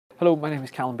Hello, my name is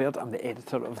Callum Baird. I'm the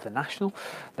editor of The National.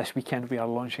 This weekend we are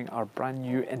launching our brand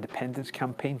new independence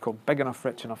campaign called Big Enough,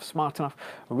 Rich Enough, Smart Enough.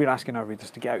 We're asking our readers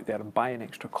to get out there and buy an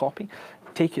extra copy,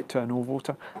 take it to a no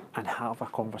voter and have a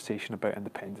conversation about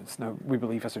independence. Now, we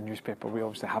believe as a newspaper we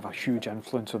obviously have a huge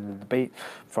influence on the debate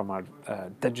from our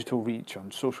digital reach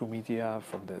on social media,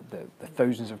 from the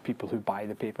thousands of people who buy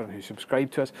the paper and who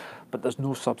subscribe to us, but there's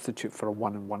no substitute for a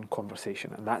one-on-one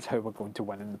conversation, and that's how we're going to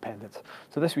win independence.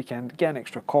 So this weekend, get an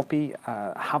extra copy,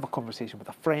 have a conversation with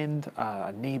a friend,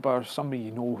 a neighbour, somebody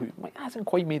you know who hasn't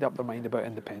quite made up their mind about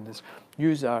independence.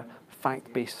 Use our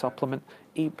fact-based supplement,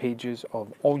 8 pages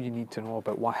of all you need to know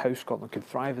about how Scotland could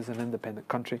thrive as an independent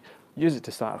country. Use it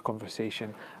to start a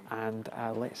conversation, and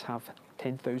let's have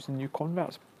 10,000 new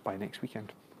converts by next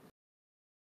weekend.